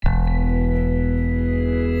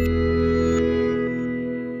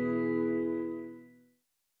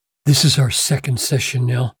This is our second session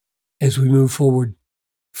now as we move forward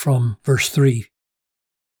from verse 3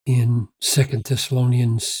 in 2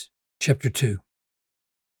 Thessalonians chapter 2.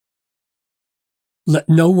 Let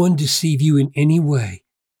no one deceive you in any way.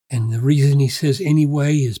 And the reason he says any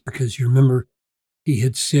way is because you remember he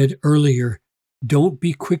had said earlier, don't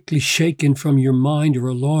be quickly shaken from your mind or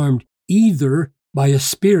alarmed either by a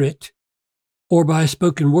spirit or by a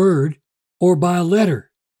spoken word or by a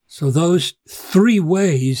letter. So those three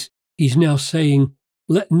ways, he's now saying,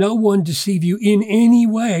 let no one deceive you in any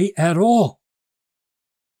way at all.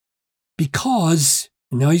 Because,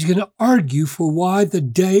 and now he's going to argue for why the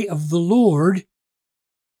day of the Lord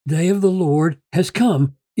has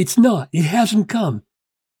come. It's not. It hasn't come.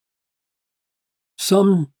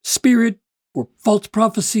 Some spirit or false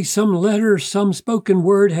prophecy, some letter, some spoken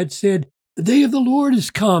word had said, the day of the Lord has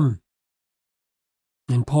come.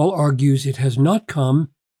 And Paul argues it has not come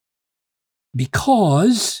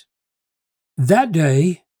because that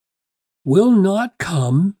day will not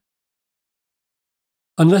come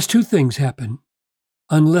unless two things happen.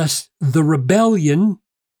 Unless the rebellion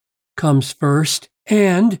comes first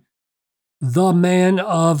and the man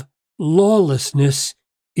of lawlessness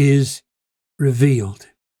is revealed.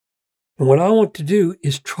 And what I want to do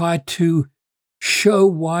is try to show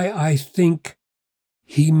why I think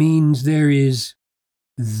he means there is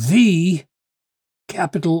the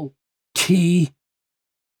capital T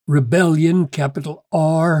rebellion, capital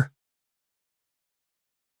R,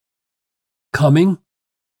 coming,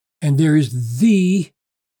 and there is the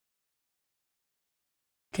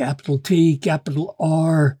capital T, capital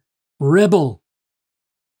R, rebel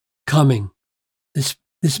coming. This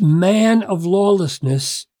man of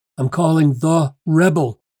lawlessness, I'm calling the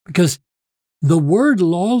rebel, because the word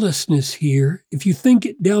lawlessness here, if you think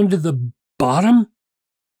it down to the bottom,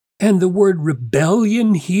 and the word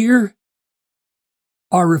rebellion here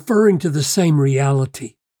are referring to the same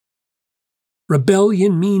reality.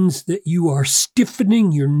 Rebellion means that you are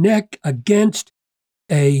stiffening your neck against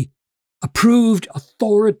a approved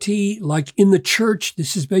authority, like in the church.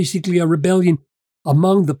 This is basically a rebellion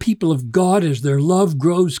among the people of God as their love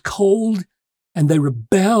grows cold and they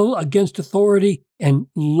rebel against authority, and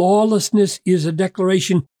lawlessness is a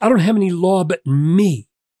declaration, I don't have any law but me.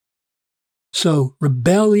 So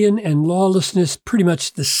rebellion and lawlessness, pretty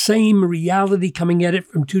much the same reality coming at it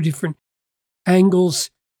from two different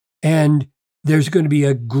angles. And there's going to be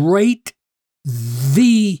a great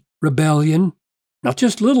the rebellion, not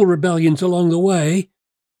just little rebellions along the way,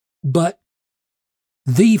 but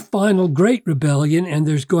the final great rebellion. And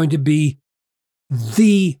there's going to be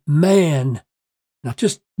the man, not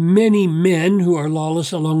just many men who are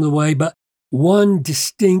lawless along the way, but one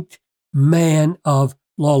distinct man of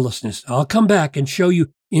lawlessness. I'll come back and show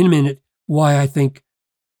you in a minute why I think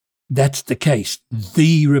that's the case.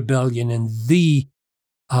 The rebellion and the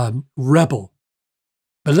rebel.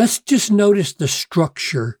 But let's just notice the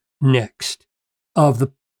structure next of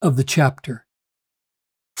the chapter.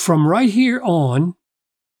 From right here on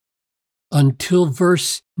until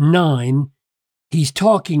verse 9, he's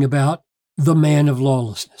talking about the man of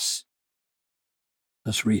lawlessness.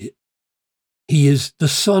 Let's read it. He is the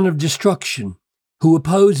son of destruction, who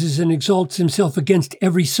opposes and exalts himself against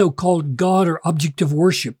every so-called God or object of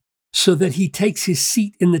worship, so that he takes his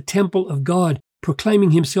seat in the temple of God,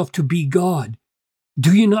 proclaiming himself to be God.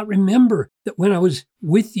 Do you not remember that when I was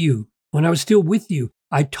still with you,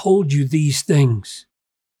 I told you these things?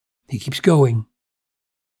 He keeps going.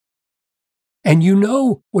 And you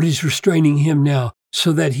know what is restraining him now,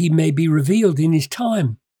 so that he may be revealed in his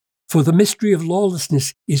time. For the mystery of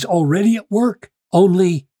lawlessness is already at work,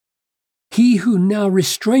 only he who now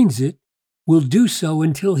restrains it will do so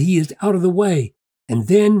until he is out of the way, and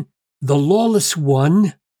then the lawless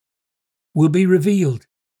one will be revealed,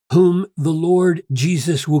 whom the Lord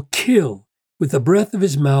Jesus will kill with the breath of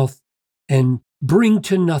his mouth and bring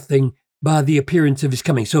to nothing by the appearance of his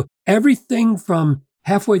coming. So everything from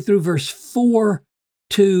halfway through verse 4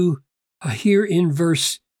 to here in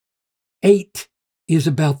verse 8 is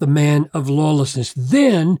about the man of lawlessness.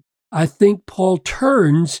 Then I think Paul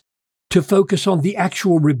turns to focus on the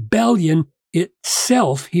actual rebellion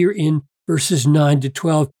itself here in verses 9 to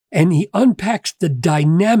 12, and he unpacks the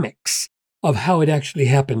dynamics of how it actually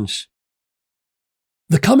happens.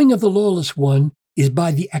 The coming of the lawless one is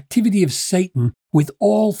by the activity of Satan with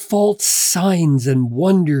all false signs and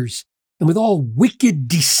wonders, and with all wicked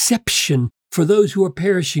deception for those who are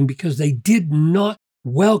perishing because they did not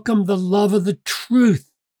welcome the love of the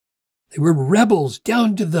truth. They were rebels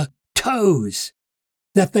down to the toes,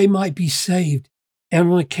 that they might be saved.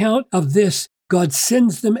 And on account of this, God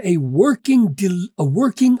sends them a working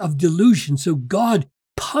of delusion. So God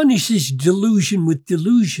punishes delusion with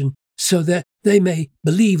delusion, so that they may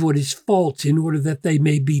believe what is false, in order that they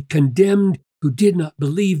may be condemned who did not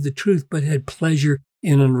believe the truth but had pleasure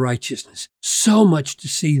in unrighteousness. So much to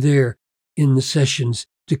see there in the sessions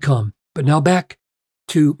to come. But now back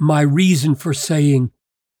to my reason for saying,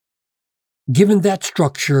 given that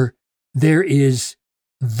structure, there is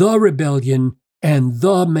the rebellion and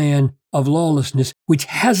the man of lawlessness, which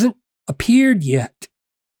hasn't appeared yet,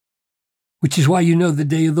 which is why you know the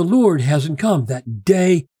day of the Lord hasn't come. That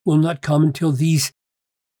day will not come until these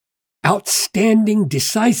outstanding,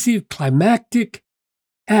 decisive, climactic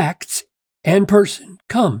acts and person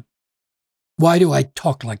come. Why do I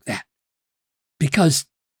talk like that? Because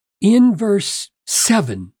in verse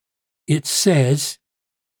 7, it says,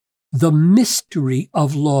 the mystery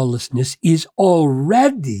of lawlessness is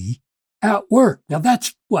already at work. Now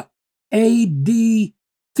that's what? AD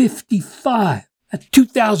 55. That's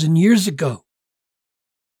 2,000 years ago.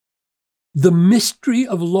 The mystery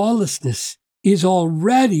of lawlessness is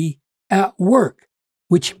already at work,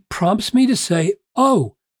 which prompts me to say,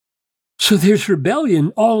 oh, so there's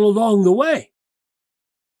rebellion all along the way.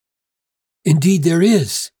 Indeed, there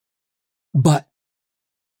is. But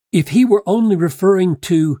if he were only referring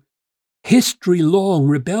to history-long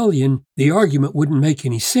rebellion, the argument wouldn't make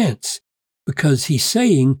any sense, because he's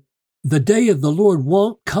saying the day of the Lord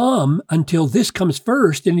won't come until this comes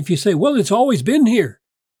first. And if you say, well, it's always been here,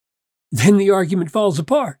 then the argument falls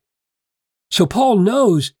apart. So Paul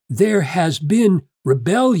knows there has been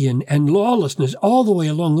rebellion and lawlessness all the way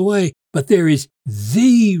along the way, but there is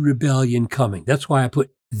the rebellion coming. That's why I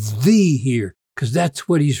put the here, because that's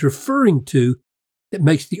what he's referring to that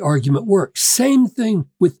makes the argument work. Same thing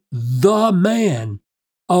with the man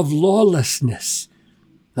of lawlessness.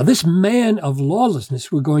 Now, this man of lawlessness,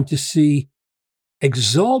 we're going to see,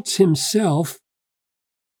 exalts himself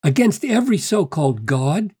against every so-called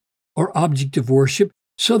God or object of worship,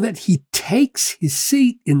 so that he takes his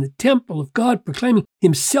seat in the temple of God, proclaiming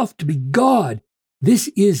himself to be God. This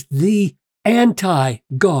is the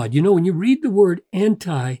anti-God. You know, when you read the word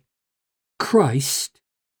anti-Christ,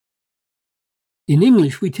 in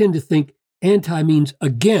English, we tend to think anti means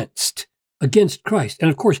against Christ. And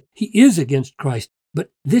of course, he is against Christ.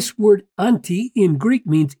 But this word anti in Greek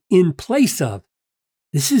means in place of.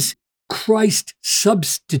 This is Christ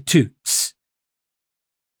substitutes.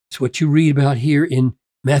 It's what you read about here in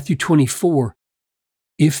Matthew 24.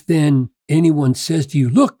 If then anyone says to you,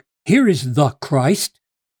 look, here is the Christ,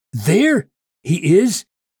 there he is,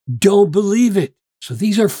 don't believe it. So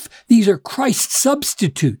these are Christ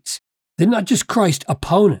substitutes. They're not just Christ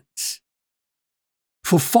opponents.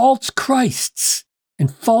 For false Christs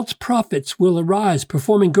and false prophets will arise,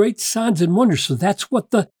 performing great signs and wonders. So that's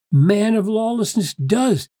what the man of lawlessness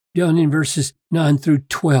does down in verses 9 through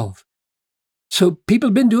 12. So people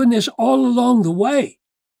have been doing this all along the way.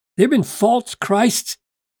 There have been false Christs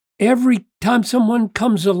every time someone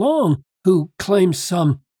comes along who claims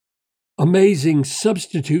some amazing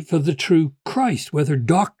substitute for the true Christ, whether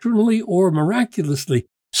doctrinally or miraculously,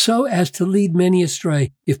 so as to lead many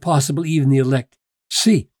astray, if possible, even the elect.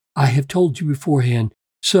 See, I have told you beforehand.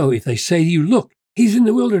 So if they say to you, look, he's in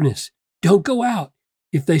the wilderness, don't go out.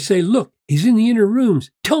 If they say, look, he's in the inner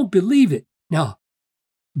rooms, don't believe it. Now,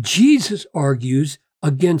 Jesus argues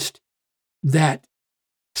against that,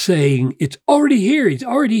 saying, it's already here, he's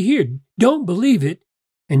already here, don't believe it.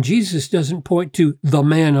 And Jesus doesn't point to the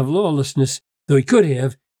man of lawlessness, though he could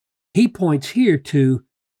have. He points here to,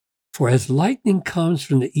 for as lightning comes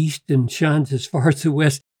from the east and shines as far as the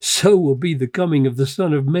west, so will be the coming of the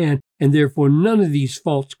Son of Man. And therefore none of these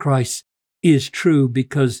false Christs is true,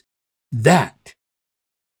 because that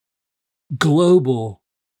global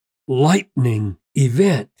lightning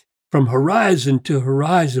event from horizon to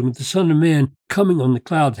horizon with the Son of Man coming on the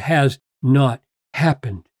clouds has not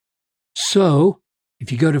happened. So,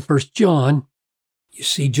 if you go to 1 John, you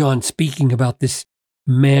see John speaking about this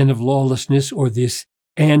man of lawlessness or this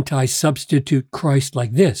anti-substitute Christ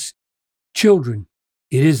like this. Children,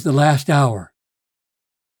 it is the last hour.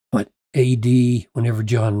 What, AD, whenever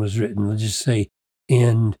John was written, let's just say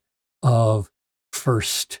end of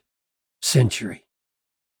 1st century.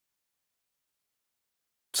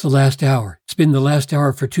 It's the last hour. It's been the last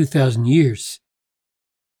hour for 2,000 years.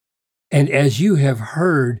 And as you have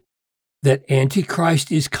heard that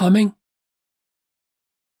Antichrist is coming,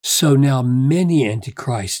 so now many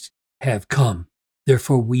Antichrists have come.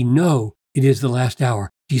 Therefore, we know it is the last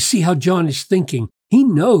hour. Do you see how John is thinking? He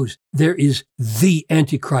knows there is the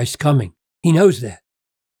Antichrist coming. He knows that.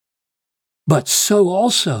 But so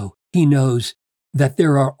also he knows that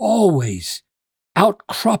there are always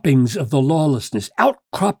outcroppings of the lawlessness,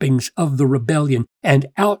 outcroppings of the rebellion, and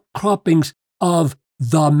outcroppings of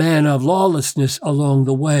the man of lawlessness along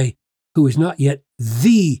the way, who is not yet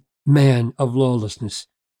the man of lawlessness.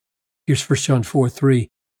 Here's 1 John 4:3.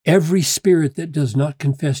 Every spirit that does not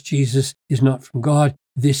confess Jesus is not from God.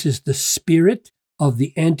 This is the spirit of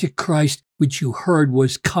the Antichrist, which you heard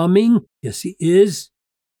was coming. Yes, he is.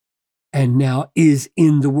 And now is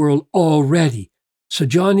in the world already. So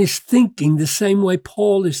John is thinking the same way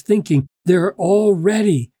Paul is thinking. There are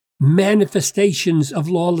already manifestations of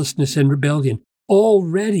lawlessness and rebellion,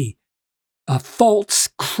 already false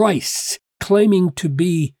Christs claiming to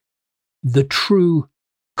be the true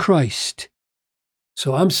Christ.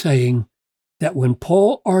 So I'm saying that when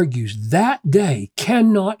Paul argues that day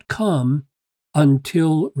cannot come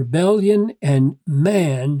until rebellion and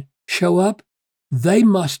man show up, they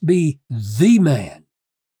must be the man,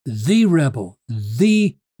 the rebel,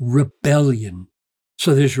 the rebellion.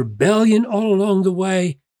 So there's rebellion all along the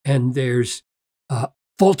way, and there's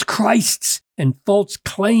false Christs and false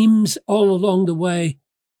claims all along the way.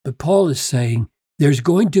 But Paul is saying there's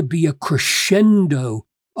going to be a crescendo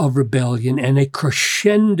of rebellion and a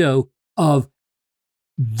crescendo of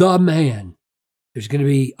the man. There's going to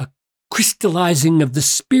be a crystallizing of the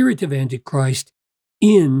spirit of Antichrist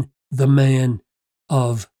in the man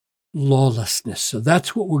of lawlessness. So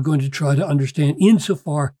that's what we're going to try to understand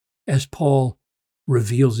insofar as Paul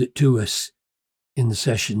reveals it to us in the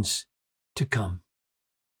sessions to come.